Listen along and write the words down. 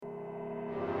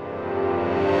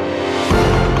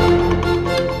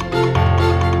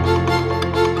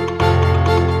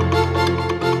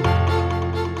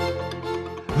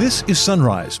This is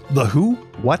Sunrise, the who,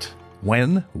 what,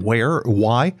 when, where,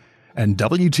 why, and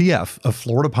WTF of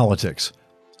Florida politics.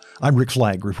 I'm Rick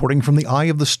Flagg, reporting from the eye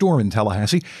of the storm in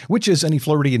Tallahassee, which, as any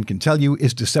Floridian can tell you,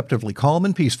 is deceptively calm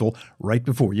and peaceful right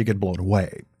before you get blown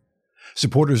away.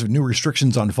 Supporters of new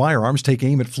restrictions on firearms take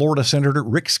aim at Florida Senator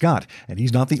Rick Scott, and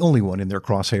he's not the only one in their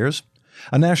crosshairs.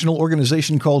 A national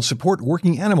organization called Support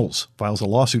Working Animals files a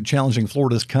lawsuit challenging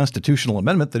Florida's constitutional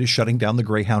amendment that is shutting down the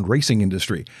greyhound racing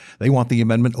industry. They want the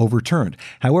amendment overturned.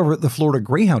 However, the Florida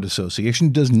Greyhound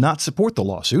Association does not support the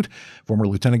lawsuit. Former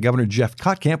Lieutenant Governor Jeff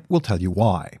Kottkamp will tell you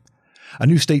why. A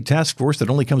new state task force that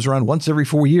only comes around once every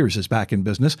 4 years is back in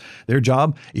business. Their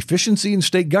job, efficiency in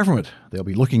state government. They'll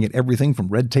be looking at everything from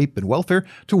red tape and welfare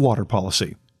to water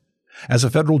policy. As a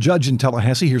federal judge in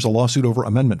Tallahassee hears a lawsuit over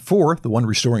Amendment 4, the one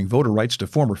restoring voter rights to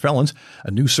former felons.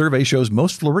 A new survey shows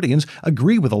most Floridians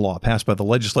agree with a law passed by the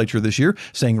legislature this year,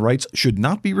 saying rights should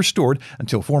not be restored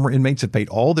until former inmates have paid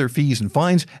all their fees and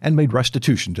fines and made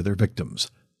restitution to their victims.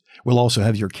 We'll also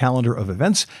have your calendar of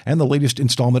events and the latest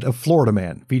installment of Florida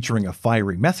Man, featuring a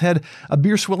fiery meth head, a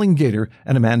beer-swilling gator,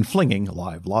 and a man flinging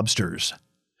live lobsters.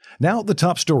 Now, the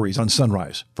top stories on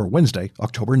Sunrise for Wednesday,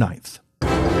 October 9th.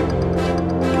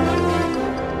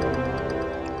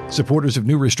 Supporters of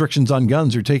new restrictions on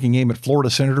guns are taking aim at Florida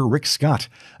Senator Rick Scott.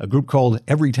 A group called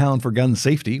Every Town for Gun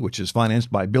Safety, which is financed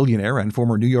by billionaire and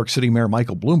former New York City Mayor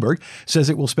Michael Bloomberg, says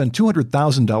it will spend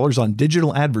 $200,000 on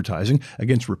digital advertising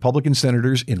against Republican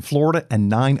senators in Florida and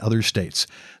 9 other states.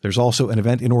 There's also an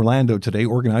event in Orlando today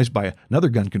organized by another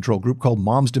gun control group called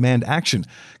Moms Demand Action.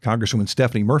 Congresswoman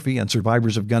Stephanie Murphy and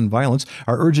survivors of gun violence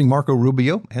are urging Marco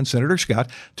Rubio and Senator Scott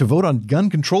to vote on gun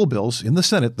control bills in the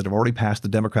Senate that have already passed the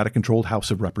Democratic-controlled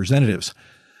House of Representatives.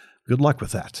 Good luck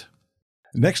with that.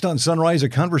 Next on Sunrise, a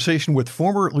conversation with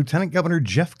former Lieutenant Governor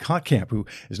Jeff Kottkamp, who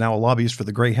is now a lobbyist for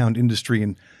the greyhound industry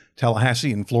in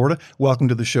Tallahassee in Florida. Welcome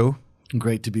to the show.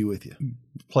 Great to be with you.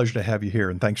 Pleasure to have you here,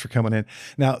 and thanks for coming in.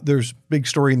 Now, there's a big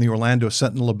story in the Orlando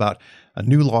Sentinel about a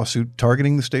new lawsuit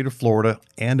targeting the state of Florida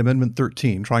and Amendment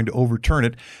 13, trying to overturn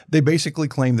it. They basically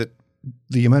claim that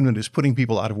the amendment is putting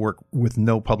people out of work with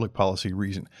no public policy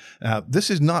reason.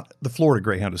 This is not the Florida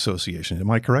Greyhound Association.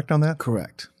 Am I correct on that?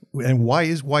 Correct. And why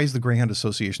is the Greyhound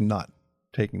Association not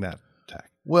taking that tack?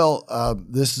 Well,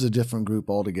 this is a different group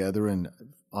altogether, and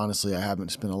honestly, I haven't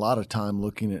spent a lot of time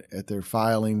looking at their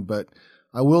filing, but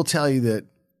I will tell you that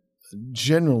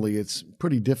generally it's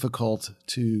pretty difficult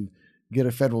to get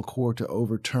a federal court to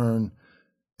overturn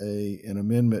an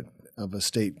amendment of a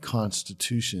state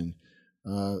constitution.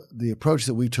 The approach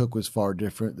that we took was far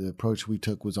different. The approach we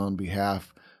took was on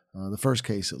behalf, the first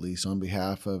case at least, on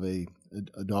behalf of a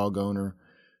dog owner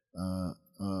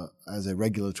as a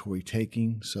regulatory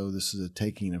taking. So this is a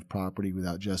taking of property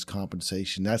without just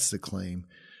compensation. That's the claim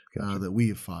that we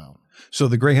have filed. So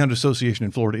the Greyhound Association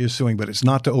in Florida is suing, but it's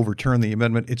not to overturn the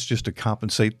amendment. It's just to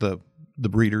compensate the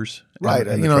breeders. Right.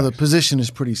 And the position is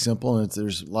pretty simple, and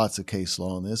there's lots of case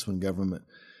law on this when government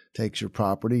takes your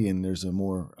property, and there's a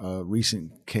more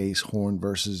recent case, Horn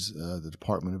versus the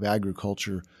Department of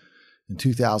Agriculture in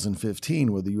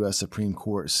 2015, where the U.S. Supreme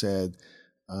Court said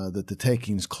that the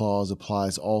takings clause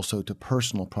applies also to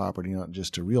personal property, not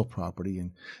just to real property.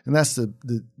 And that's the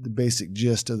basic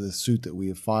gist of the suit that we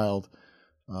have filed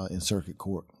in circuit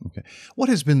court. Okay. What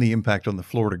has been the impact on the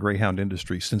Florida greyhound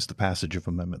industry since the passage of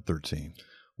Amendment 13?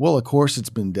 Well, of course, it's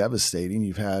been devastating.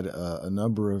 You've had a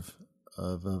number of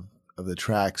the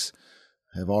tracks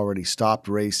have already stopped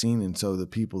racing, and so the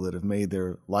people that have made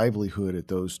their livelihood at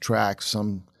those tracks,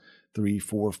 some 3,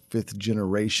 4, 5th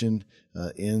generation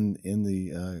in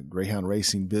the greyhound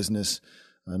racing business,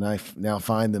 now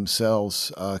find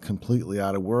themselves completely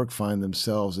out of work, find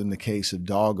themselves, in the case of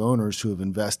dog owners who have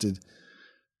invested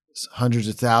hundreds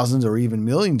of thousands or even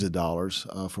millions of dollars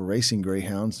for racing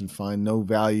greyhounds and find no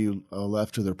value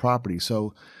left to their property.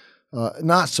 So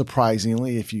not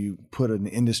surprisingly, if you put an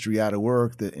industry out of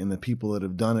work, and the people that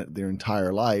have done it their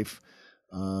entire life,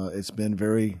 it's been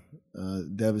very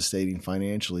devastating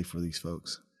financially for these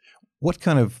folks. What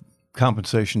kind of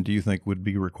compensation do you think would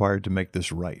be required to make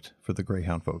this right for the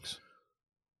greyhound folks?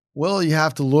 Well, you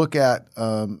have to look at,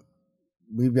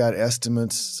 we've got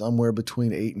estimates somewhere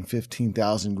between 8,000 and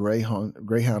 15,000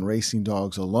 greyhound racing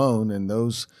dogs alone, and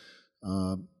those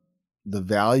the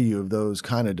value of those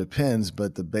kind of depends,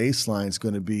 but the baseline is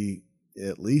going to be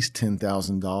at least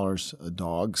 $10,000 a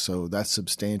dog, so that's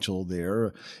substantial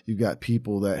there. You've got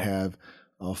people that have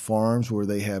farms where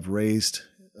they have raised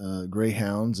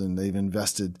greyhounds, and they've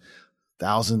invested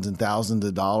thousands and thousands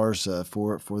of dollars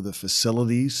for the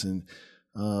facilities, and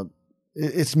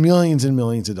it's millions and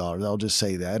millions of dollars. I'll just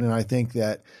say that, and I think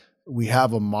that we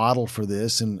have a model for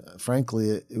this, and frankly,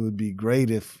 it would be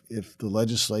great if the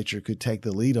legislature could take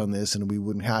the lead on this and we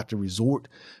wouldn't have to resort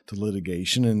to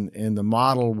litigation. And the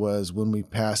model was when we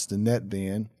passed the net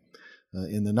ban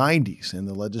in the 90s, and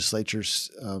the legislature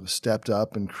stepped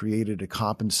up and created a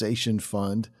compensation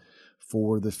fund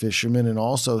for the fishermen and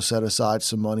also set aside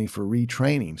some money for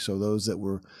retraining. So those that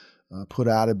were put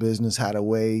out of business had a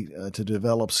way to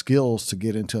develop skills to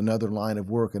get into another line of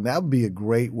work. And that would be a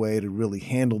great way to really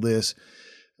handle this,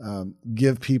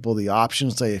 give people the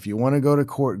option, say, if you want to go to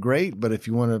court, great, but if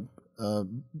you want to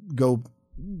go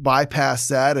bypass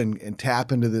that and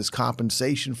tap into this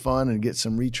compensation fund and get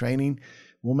some retraining,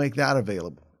 we'll make that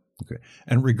available. Okay.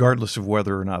 And regardless of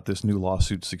whether or not this new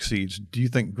lawsuit succeeds, do you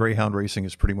think greyhound racing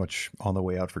is pretty much on the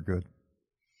way out for good?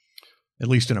 At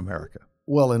least in America.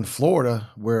 Well, in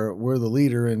Florida, where we're the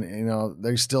leader, and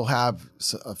they still have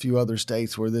a few other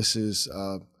states where this is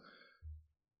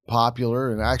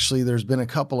popular. And actually, there's been a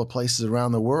couple of places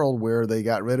around the world where they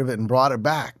got rid of it and brought it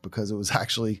back because it was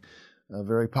actually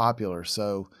very popular.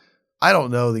 So I don't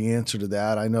know the answer to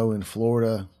that. I know in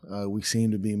Florida, we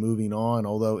seem to be moving on,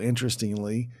 although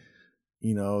interestingly,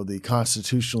 the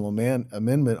constitutional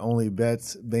amendment only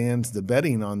bans the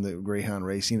betting on the greyhound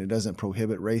racing. It doesn't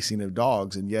prohibit racing of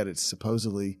dogs, and yet it's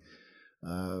supposedly,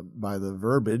 by the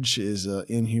verbiage, is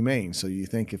inhumane. So you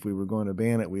think if we were going to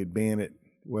ban it, we'd ban it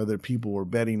whether people were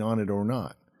betting on it or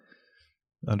not.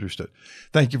 Understood.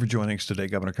 Thank you for joining us today,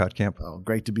 Governor Kottkamp. Oh,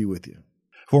 great to be with you.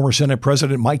 Former Senate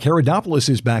President Mike Herodopoulos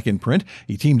is back in print.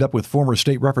 He teamed up with former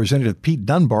State Representative Pete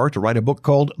Dunbar to write a book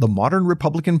called The Modern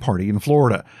Republican Party in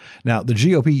Florida. Now, the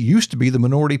GOP used to be the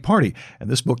minority party, and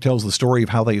this book tells the story of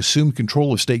how they assumed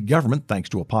control of state government thanks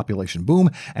to a population boom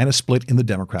and a split in the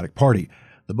Democratic Party.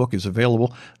 The book is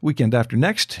available weekend after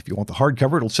next. If you want the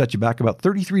hardcover, it'll set you back about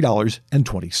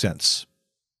 $33.20.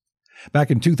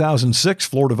 Back in 2006,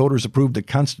 Florida voters approved a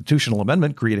constitutional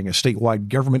amendment creating a statewide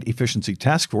government efficiency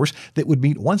task force that would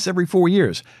meet once every 4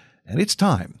 years. And it's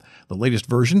time. The latest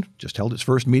version just held its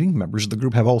first meeting. Members of the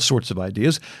group have all sorts of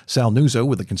ideas. Sal Nuzzo,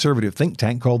 with a conservative think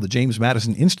tank called the James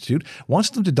Madison Institute,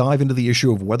 wants them to dive into the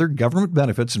issue of whether government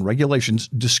benefits and regulations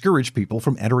discourage people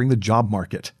from entering the job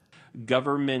market.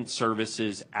 Government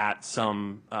services at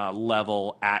some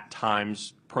level at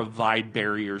times provide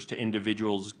barriers to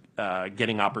individuals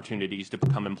getting opportunities to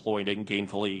become employed and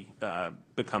gainfully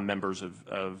become members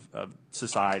of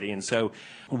society. And so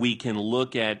we can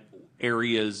look at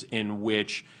areas in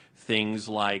which things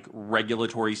like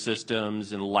regulatory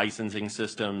systems and licensing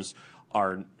systems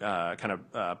are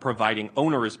providing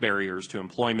onerous barriers to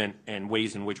employment and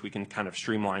ways in which we can kind of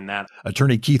streamline that.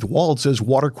 Attorney Keith Wald says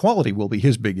water quality will be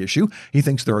his big issue. He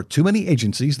thinks there are too many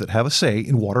agencies that have a say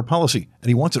in water policy, and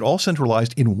he wants it all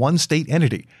centralized in one state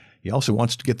entity. He also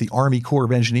wants to get the Army Corps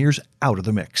of Engineers out of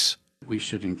the mix. We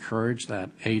should encourage that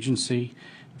agency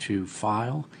to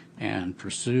file and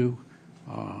pursue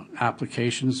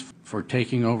applications for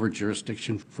taking over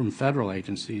jurisdiction from federal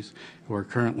agencies who are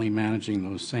currently managing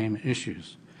those same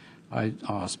issues. I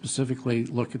specifically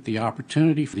look at the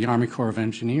opportunity for the Army Corps of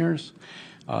Engineers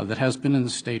that has been in the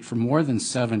state for more than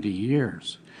 70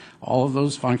 years. All of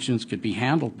those functions could be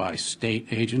handled by state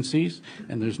agencies,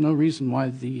 and there's no reason why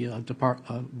the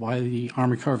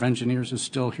Army Corps of Engineers is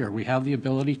still here. We have the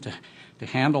ability to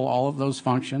handle all of those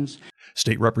functions.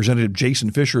 State Representative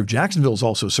Jason Fisher of Jacksonville is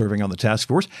also serving on the task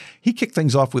force. He kicked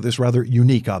things off with this rather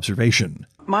unique observation.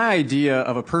 My idea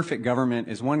of a perfect government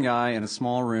is one guy in a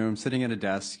small room sitting at a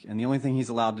desk, and the only thing he's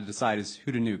allowed to decide is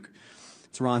who to nuke.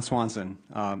 It's Ron Swanson.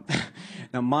 Now,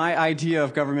 my idea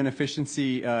of government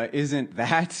efficiency isn't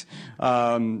that.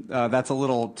 That's a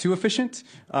little too efficient,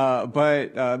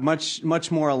 but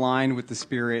much more aligned with the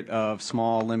spirit of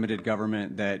small, limited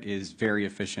government that is very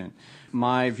efficient.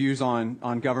 My views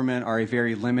on government are a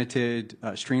very limited,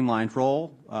 streamlined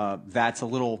role. That's a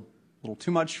little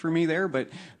too much for me there, but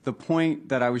the point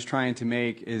that I was trying to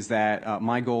make is that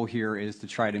my goal here is to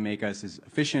try to make us as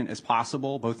efficient as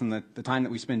possible, both in the time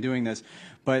that we spend doing this,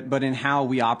 but in how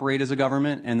we operate as a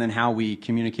government, and then how we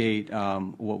communicate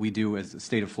what we do as the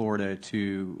state of Florida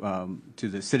to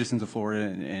the citizens of Florida,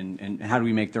 and how do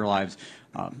we make their lives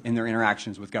in their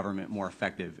interactions with government more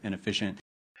effective and efficient.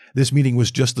 This meeting was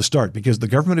just the start because the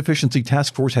Government Efficiency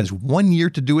Task Force has 1 year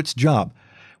to do its job,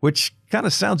 which kind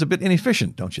of sounds a bit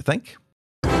inefficient, don't you think?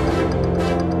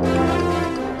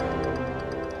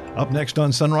 Up next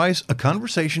on Sunrise, a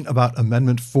conversation about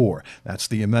Amendment 4. That's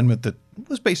the amendment that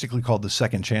was basically called the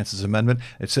Second Chances Amendment.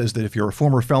 It says that if you're a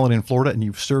former felon in Florida and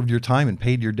you've served your time and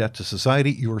paid your debt to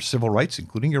society, your civil rights,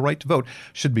 including your right to vote,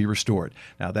 should be restored.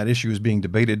 Now, that issue is being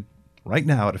debated right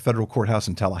now at a federal courthouse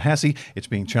in Tallahassee. It's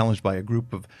being challenged by a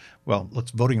group of,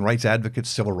 voting rights advocates,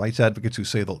 civil rights advocates who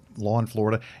say the law in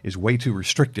Florida is way too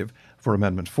restrictive for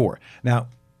Amendment 4. Now,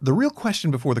 the real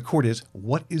question before the court is,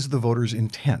 what is the voter's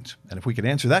intent? And if we could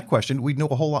answer that question, we'd know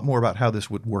a whole lot more about how this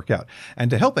would work out.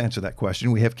 And to help answer that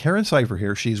question, we have Karen Cipher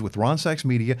here. She's with Ron Sachs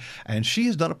Media, and she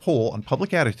has done a poll on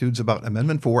public attitudes about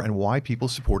Amendment 4 and why people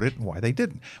support it and why they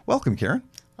didn't. Welcome, Karen.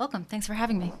 Welcome. Thanks for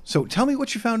having me. So tell me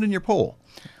what you found in your poll.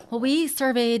 Well, we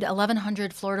surveyed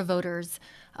 1,100 Florida voters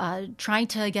trying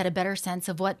to get a better sense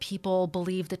of what people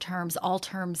believe the terms all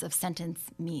terms of sentence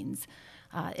means.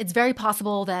 It's very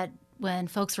possible that when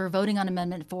folks were voting on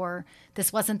Amendment 4,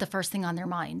 this wasn't the first thing on their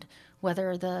mind,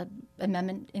 whether the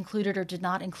amendment included or did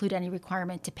not include any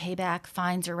requirement to pay back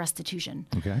fines or restitution.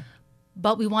 Okay.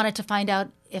 But we wanted to find out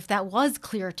if that was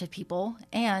clear to people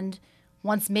and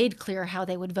once made clear how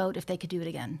they would vote if they could do it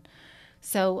again.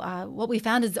 So what we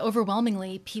found is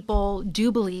overwhelmingly people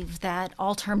do believe that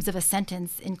all terms of a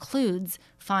sentence includes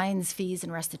fines, fees,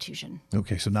 and restitution.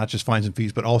 Okay, so not just fines and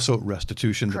fees, but also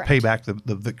restitution Correct. to pay back the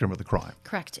victim of the crime.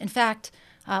 Correct. In fact,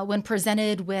 when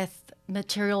presented with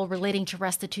material relating to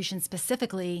restitution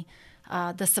specifically,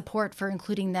 the support for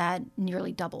including that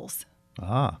nearly doubles.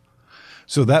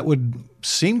 So that would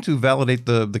seem to validate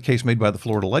the case made by the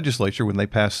Florida legislature when they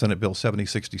passed Senate Bill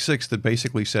 7066 that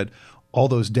basically said all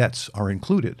those debts are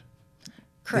included.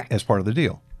 Correct. As part of the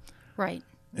deal. Right.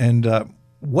 And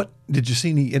what did you see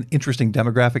any interesting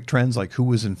demographic trends, like who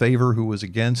was in favor, who was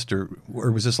against, or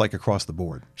was this like across the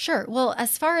board? Sure. Well,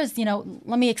 as far as,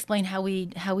 let me explain how we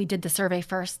did the survey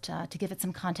first to give it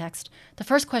some context. The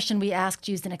first question we asked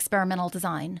used an experimental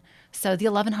design. So the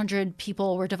 1,100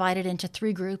 people were divided into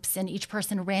 3 groups, and each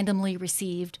person randomly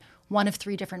received one of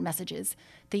 3 different messages.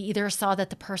 They either saw that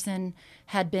the person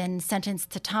had been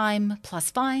sentenced to time plus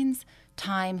fines,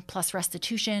 time plus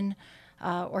restitution,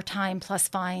 or time plus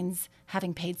fines,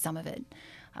 having paid some of it.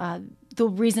 The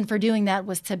reason for doing that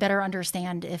was to better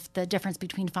understand if the difference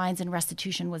between fines and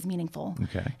restitution was meaningful.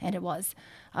 Okay. And it was.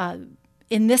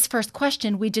 In this first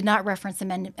question, we did not reference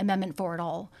Amendment 4 at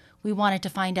all. We wanted to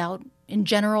find out, in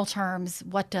general terms,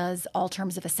 what does all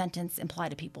terms of a sentence imply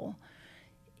to people.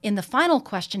 In the final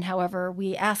question, however,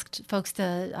 we asked folks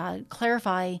to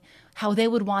clarify how they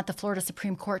would want the Florida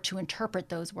Supreme Court to interpret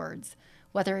those words,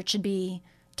 whether it should be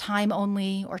time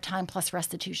only or time plus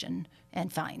restitution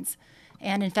and fines.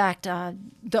 And in fact,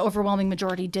 the overwhelming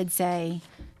majority did say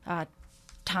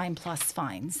time plus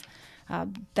fines.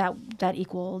 That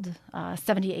equaled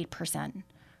 78%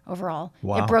 overall.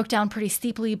 Wow. It broke down pretty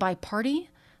steeply by party.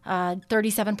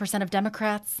 37% of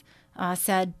Democrats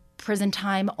said prison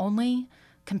time only,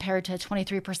 compared to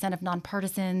 23% of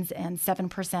nonpartisans and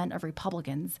 7% of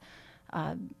Republicans.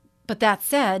 But that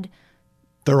said,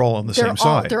 they're all on the same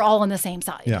side. They're all on the same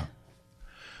side. Yeah.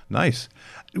 Nice.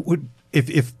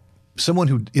 If someone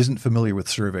who isn't familiar with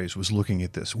surveys was looking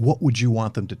at this, what would you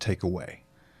want them to take away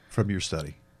from your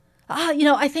study?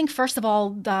 I think, first of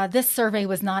all, this survey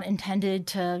was not intended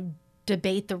to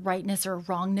debate the rightness or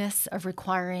wrongness of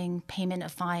requiring payment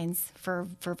of fines for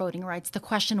voting rights. The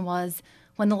question was,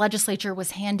 when the legislature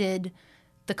was handed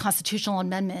the constitutional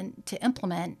amendment to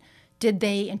implement, did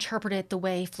they interpret it the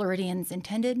way Floridians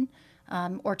intended,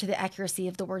 or to the accuracy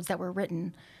of the words that were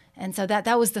written? And so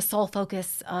that was the sole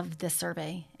focus of this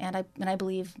survey. And I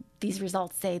believe these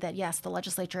results say that, yes, the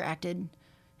legislature acted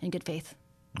in good faith.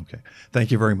 Okay.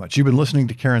 Thank you very much. You've been listening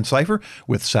to Karen Cipher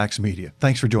with Sachs Media.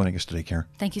 Thanks for joining us today, Karen.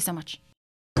 Thank you so much.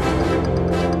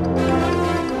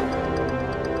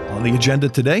 On the agenda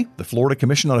today, the Florida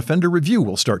Commission on Offender Review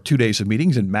will start 2 days of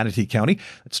meetings in Manatee County.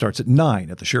 It starts at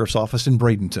 9 at the Sheriff's Office in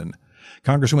Bradenton.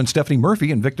 Congresswoman Stephanie Murphy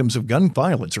and victims of gun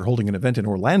violence are holding an event in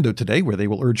Orlando today where they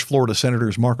will urge Florida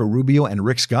Senators Marco Rubio and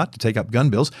Rick Scott to take up gun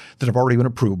bills that have already been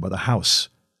approved by the House.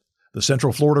 The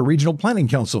Central Florida Regional Planning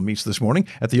Council meets this morning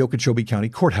at the Okeechobee County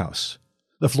Courthouse.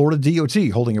 The Florida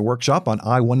DOT holding a workshop on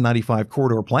I-195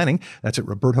 corridor planning. That's at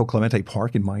Roberto Clemente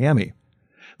Park in Miami.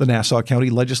 The Nassau County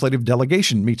Legislative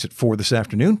Delegation meets at 4 this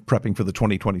afternoon, prepping for the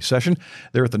 2020 session.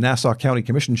 They're at the Nassau County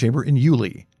Commission Chamber in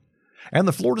Yulee. And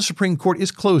the Florida Supreme Court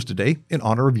is closed today in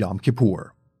honor of Yom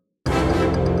Kippur.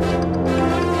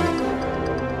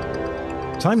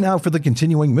 Time now for the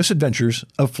continuing misadventures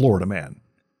of Florida Man.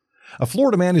 A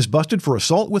Florida man is busted for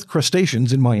assault with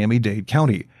crustaceans in Miami-Dade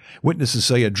County. Witnesses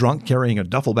say a drunk carrying a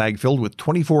duffel bag filled with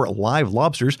 24 live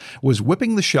lobsters was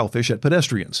whipping the shellfish at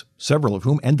pedestrians, several of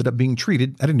whom ended up being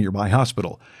treated at a nearby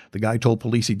hospital. The guy told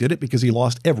police he did it because he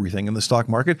lost everything in the stock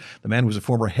market. The man was a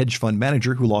former hedge fund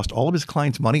manager who lost all of his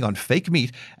clients' money on fake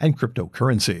meat and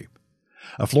cryptocurrency.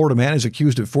 A Florida man is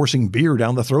accused of forcing beer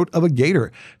down the throat of a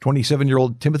gator.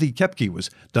 27-year-old Timothy Kepke was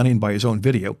done in by his own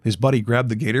video. His buddy grabbed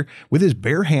the gator with his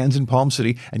bare hands in Palm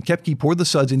City, and Kepke poured the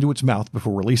suds into its mouth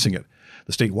before releasing it.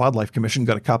 The State Wildlife Commission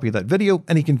got a copy of that video,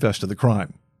 and he confessed to the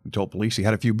crime. He told police he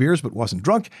had a few beers but wasn't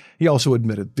drunk. He also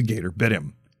admitted the gator bit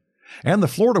him. And the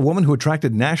Florida woman who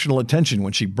attracted national attention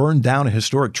when she burned down a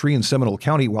historic tree in Seminole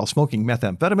County while smoking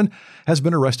methamphetamine has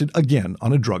been arrested again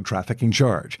on a drug trafficking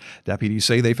charge. Deputies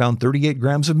say they found 38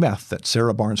 grams of meth at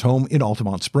Sarah Barnes' home in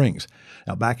Altamont Springs.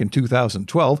 Now, back in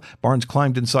 2012, Barnes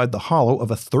climbed inside the hollow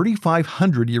of a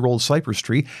 3,500-year-old cypress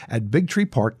tree at Big Tree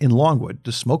Park in Longwood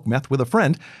to smoke meth with a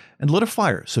friend and lit a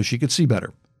fire so she could see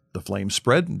better. The flames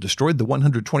spread and destroyed the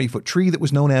 120-foot tree that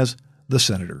was known as the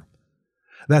Senator.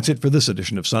 That's it for this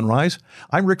edition of Sunrise.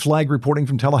 I'm Rick Flagg reporting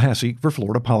from Tallahassee for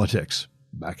Florida Politics.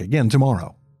 Back again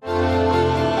tomorrow.